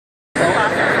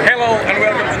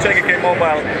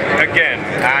Mobile again,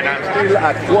 and I'm still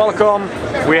at Qualcomm.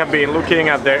 We have been looking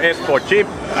at their S4 chip,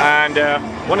 and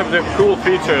one of the cool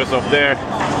features of their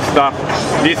stuff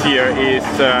this year is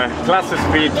classes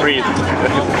free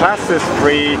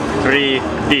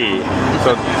 3D.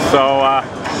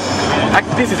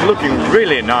 This is looking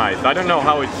really nice. I don't know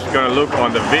how it's gonna look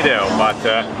on the video, but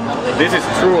this is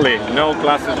truly no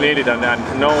classes needed and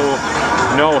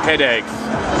no headaches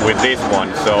with this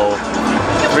one. So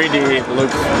 3D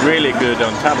looks really good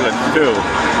on tablets too.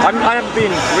 I have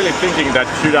been really thinking that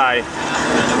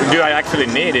do I actually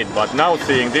need it, but now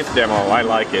seeing this demo, I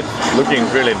like it. Looking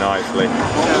really nicely.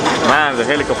 Man, the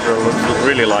helicopter looks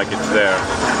really like it's there.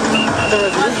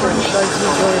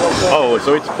 Oh,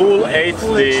 so it's full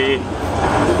HD,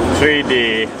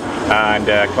 3D, and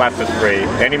classes free.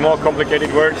 Any more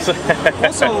complicated words?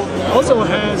 also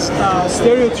has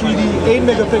stereo 3D 8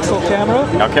 megapixel camera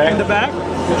in the back,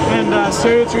 and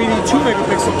stereo 3D 2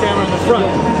 megapixel camera in the front.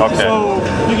 Okay. So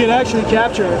you can actually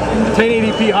capture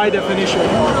 1080p high definition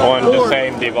on the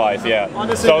same device, yeah.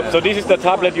 So this is the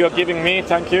tablet you are giving me,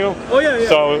 thank you. Oh yeah.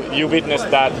 So you witnessed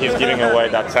that he's giving away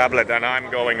that tablet, and I'm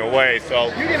going away.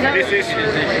 So this is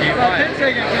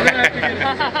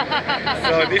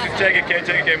so this is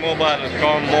JKK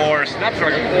Mobile.com. More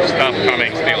Snapdragon stuff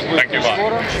coming still. Thank you,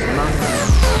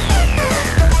 bye.